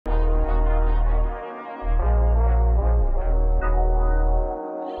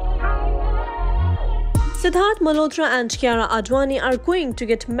Sidharth Malhotra and Kiara Advani are going to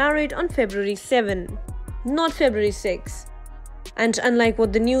get married on February 7, not February 6. And unlike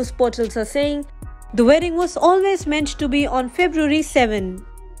what the news portals are saying, the wedding was always meant to be on February 7.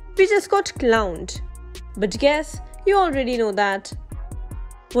 We just got clowned. But guess, you already know that.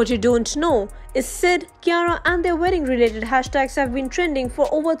 What you don't know is Sid, Kiara and their wedding related hashtags have been trending for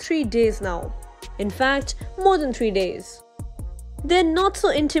over 3 days now. In fact, more than 3 days. Their not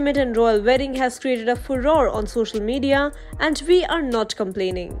so intimate and royal wedding has created a furore on social media and we are not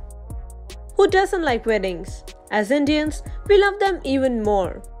complaining. Who doesn't like weddings? As Indians, we love them even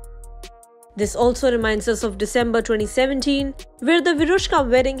more. This also reminds us of December 2017, where the Virushka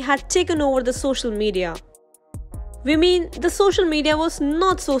wedding had taken over the social media. We mean, the social media was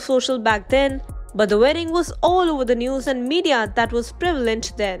not so social back then, but the wedding was all over the news and media that was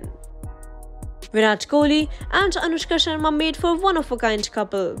prevalent then. Kohli and Anushka Sharma made for one-of-a-kind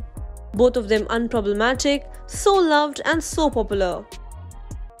couple. Both of them unproblematic, so loved and so popular.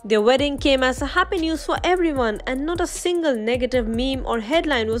 Their wedding came as a happy news for everyone and not a single negative meme or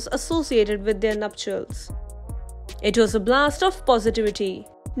headline was associated with their nuptials. It was a blast of positivity,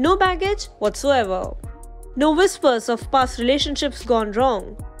 no baggage whatsoever. No whispers of past relationships gone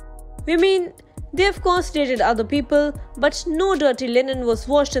wrong. We mean, they of course dated other people, but no dirty linen was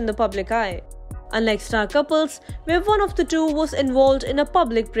washed in the public eye. Unlike star couples, where one of the two was involved in a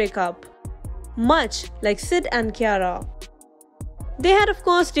public breakup. Much like Sid and Kiara. They had of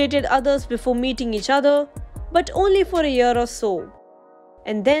course dated others before meeting each other, but only for a year or so.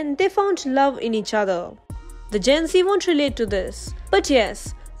 And then they found love in each other. The Gen Z won't relate to this, but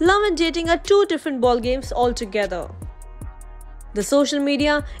yes, love and dating are two different ballgames altogether. The social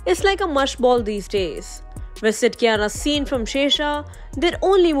media is like a mush ball these days, where SidKiara's scene from Shesha, their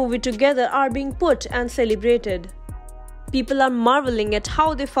only movie together, are being put and celebrated. People are marveling at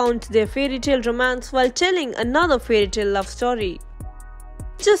how they found their fairy tale romance while telling another fairy tale love story.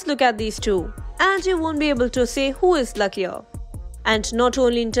 Just look at these two, and you won't be able to say who is luckier. And not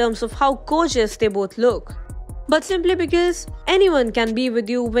only in terms of how gorgeous they both look, but simply because anyone can be with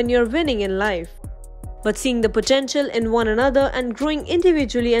you when you're winning in life. But seeing the potential in one another and growing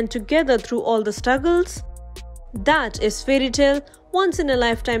individually and together through all the struggles, that is fairy tale, once in a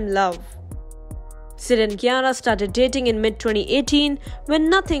lifetime love. Sid and Kiara started dating in mid-2018 when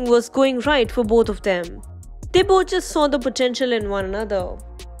nothing was going right for both of them. They both just saw the potential in one another.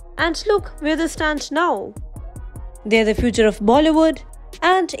 And look where they stand now. They're the future of Bollywood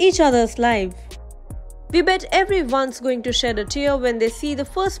and each other's life. We bet everyone's going to shed a tear when they see the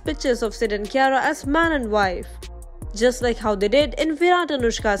first pictures of Sid and Kiara as man and wife, just like how they did in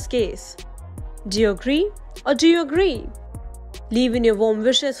Virat-Anushka's case. Do you agree or do you agree? Leave in your warm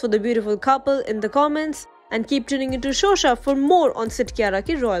wishes for the beautiful couple in the comments and keep tuning into Shosha for more on SidKiara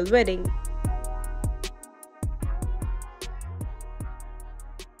ki royal wedding.